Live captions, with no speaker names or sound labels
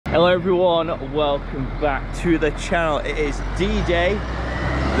Hello everyone, welcome back to the channel. It is D-Day,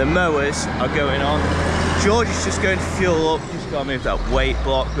 the mowers are going on. George is just going to fuel up, just got to move that weight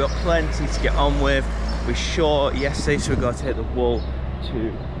block. We've got plenty to get on with. We short yesterday, so we've got to take the wool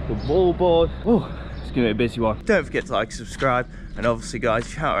to the wool board. Oh, it's going to be a busy one. Don't forget to like, subscribe, and obviously guys,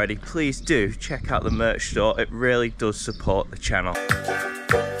 if you haven't already, please do check out the merch store. It really does support the channel.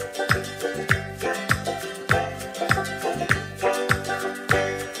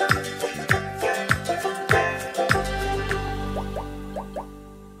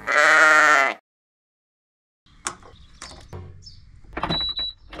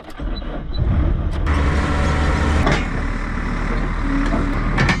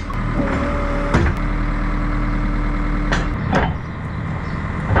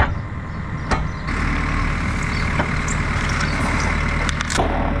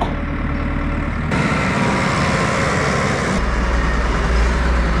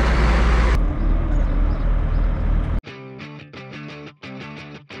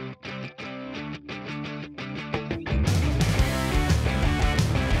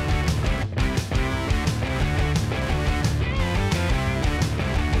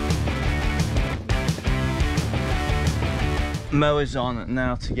 Mowers on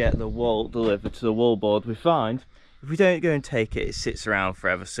now to get the wool delivered to the wool board. We find if we don't go and take it, it sits around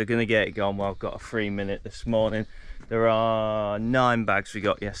forever, so gonna get it gone. Well, I've got a free minute this morning. There are 9 bags we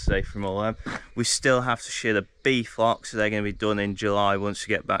got yesterday from all them. We still have to shear the bee flock, so they're going to be done in July once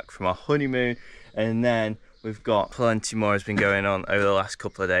we get back from our honeymoon, and then we've got plenty more has been going on over the last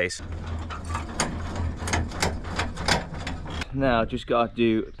couple of days. Now just got to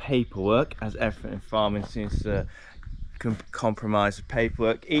do paperwork, as everything in farming seems to compromise the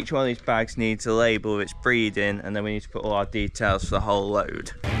paperwork. Each one of these bags needs a label with its breeding, and then we need to put all our details for the whole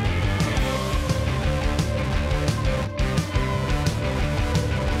load.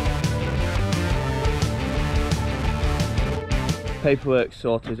 Paperwork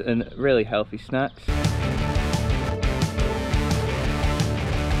sorted and really healthy snacks.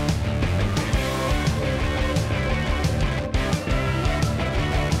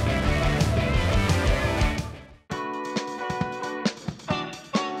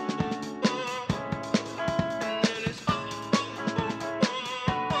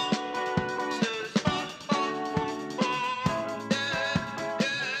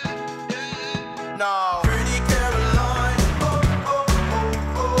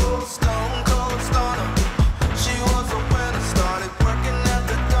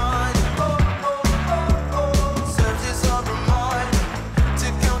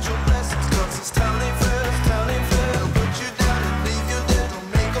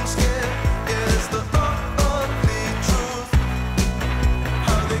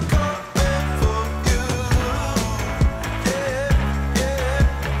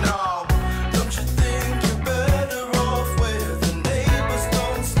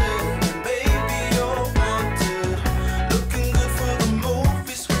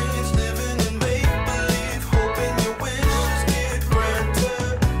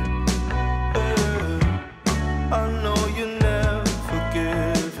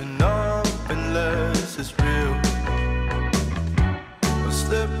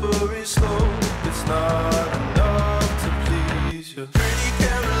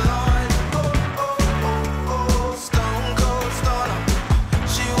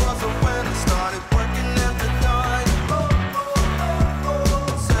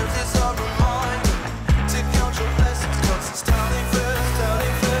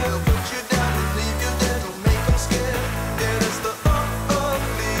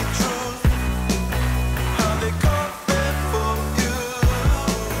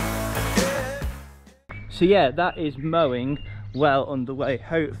 So yeah, that is mowing well underway.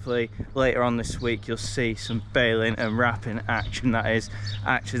 Hopefully later on this week you'll see some baling and wrapping action. That is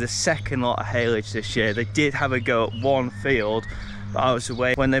actually the second lot of haylage this year. They did have a go at one field, but I was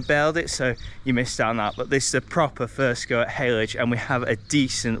away when they baled it, so you missed out on that. But this is a proper first go at haylage, and we have a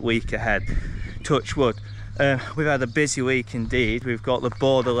decent week ahead. Touch wood. We've had a busy week indeed. We've got the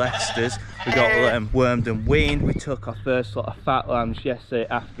border Leicesters, we've got wormed and weaned. We took our first lot of fat lambs yesterday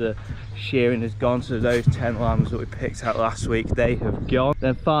after shearing has gone, so those 10 lambs that we picked out last week, they have gone.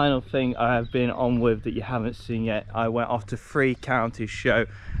 Then final thing I have been on with that you haven't seen yet, I went off to 3 Counties show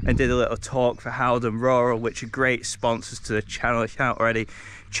and did a little talk for Howden Rural, which are great sponsors to the channel. If you haven't already,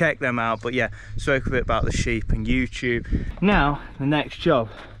 check them out. But yeah, spoke a bit about the sheep and YouTube. Now the next job,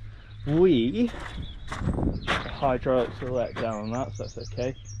 we hydraulics are let down on that, so that's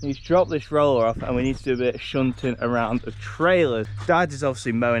okay. We need to drop this roller off and we need to do a bit of shunting around the trailers. Dad is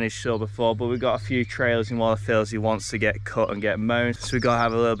obviously mowing his straw before, but we've got a few trailers in one of the fields he wants to get cut and get mown. So we've got to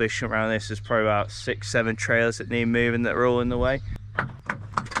have a little bit of shunt around this. There's probably about 6-7 trailers that need moving that are all in the way.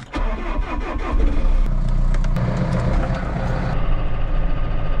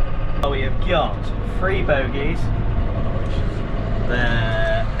 We have got 3 bogies,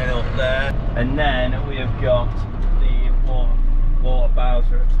 there and up there, and then we have got the water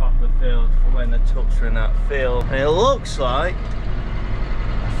bowser at the top of the field for when the tucks are in that field. And it looks like,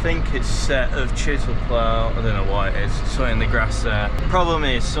 I think it's a set of chisel plough, I don't know what it is, something in the grass there. The problem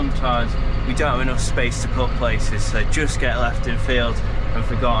is sometimes we don't have enough space to put places, so they just get left in field and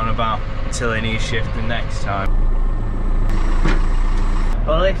forgotten about until they need shifting next time.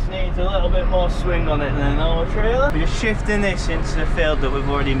 Well, this needs a little bit more swing on it than an old trailer. We're just shifting this into the field that we've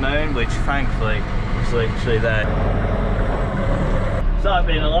already mown, which thankfully was literally there. It's like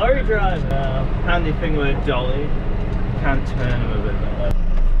being a lorry driver. Handy thing with a dolly, you can turn them a bit better.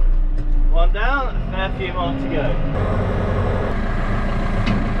 One down, a fair few more to go.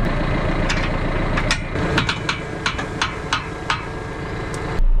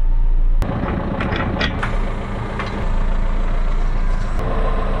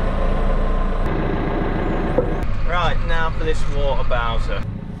 For this water bowser.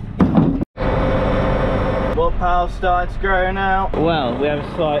 Water bowser's starting to grow now. Well, we have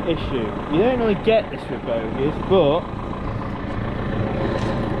a slight issue. You don't really get this with bogies, but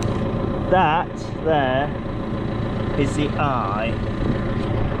that there is the eye,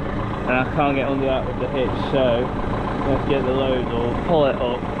 and I can't get under that with the hitch, so I'm going to get the load or pull it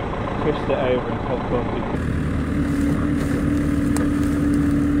up, twist it over and pop up.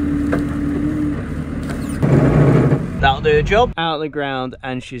 That'll do the job. Out of the ground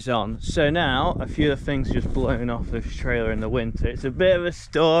and she's on. So now a few of the things are just blown off this trailer in the winter. It's a bit of a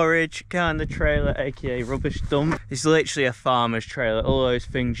storage kind of trailer, aka rubbish dump. It's literally a farmer's trailer, all those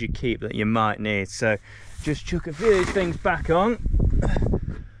things you keep that you might need. So just chuck a few of these things back on,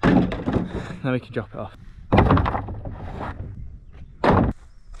 then we can drop it off.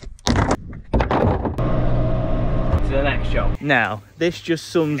 To the next job. Now this just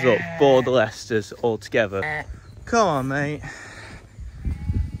sums up Border Leicesters altogether. Come on, mate.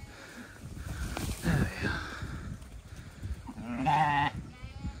 There we are.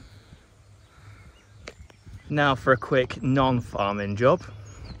 Now for a quick non-farming job.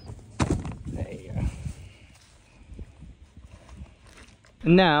 There you go.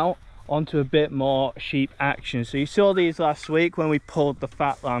 Now onto a bit more sheep action. So you saw these last week when we pulled the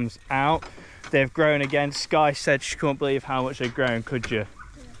fat lambs out. They've grown again. Sky said she couldn't believe how much they've grown, could you? Yeah.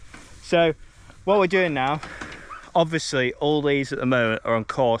 So what we're doing now, obviously all these at the moment are on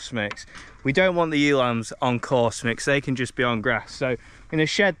coarse mix. We don't want the ewe lambs on coarse mix, they can just be on grass. So I'm going to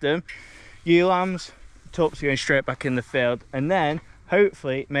shed them. Ewe lambs, tups are going straight back in the field, and then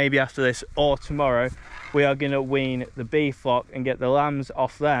hopefully maybe after this or tomorrow we are going to wean the beef flock and get the lambs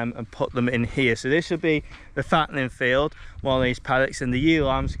off them and put them in here. So this will be the fattening field, one of these paddocks, and the ewe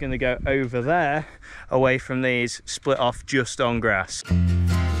lambs are going to go over there away from these, split off just on grass.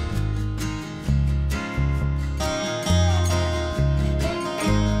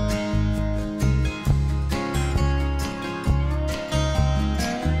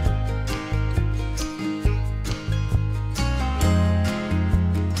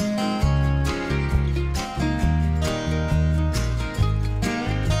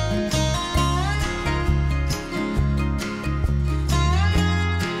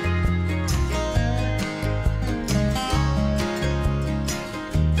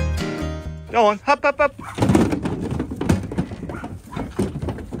 Go on, hop, hop, hop.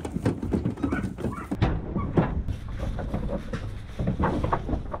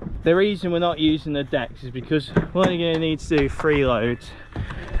 The reason we're not using the decks is because we're only going to need to do 3 loads.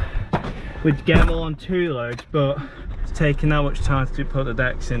 We'd get them all on 2 loads, but it's taking that much time to put the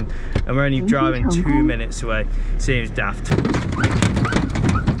decks in, and we're only driving 2 minutes away. Seems daft.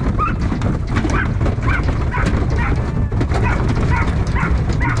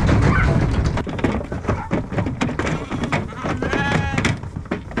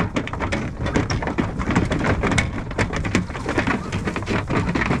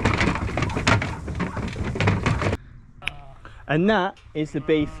 And that is the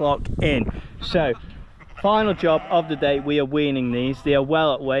beef flock in. So final job of the day, we are weaning these. They are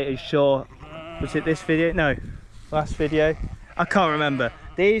well at weight, as sure, was it this video? No, last video, I can't remember.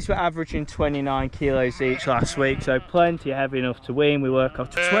 These were averaging 29 kilos each last week, so plenty heavy enough to wean. We work off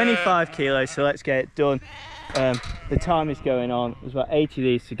to 25 kilos, so let's get it done. The time is going on. There's about 80 of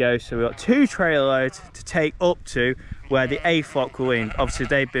these to go, so we've got 2 trailer loads to take up to where the A flock will wean. Obviously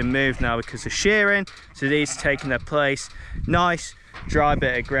they've been moved now because of shearing, so these are taking their place. Nice dry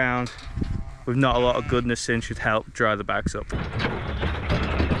bit of ground with not a lot of goodness in, should help dry the bags up.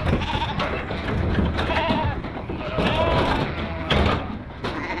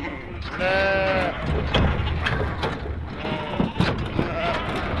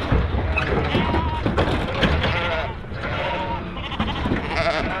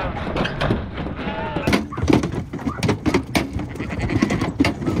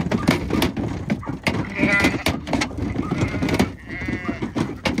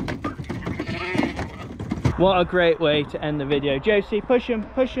 What a great way to end the video. Josie, push him,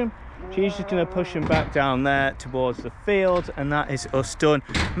 push him. She's just going to push him back down there towards the field, and that is us done.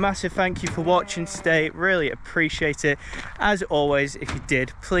 Massive thank you for watching today, really appreciate it. As always, if you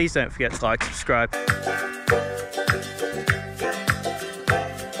did, please don't forget to like, subscribe.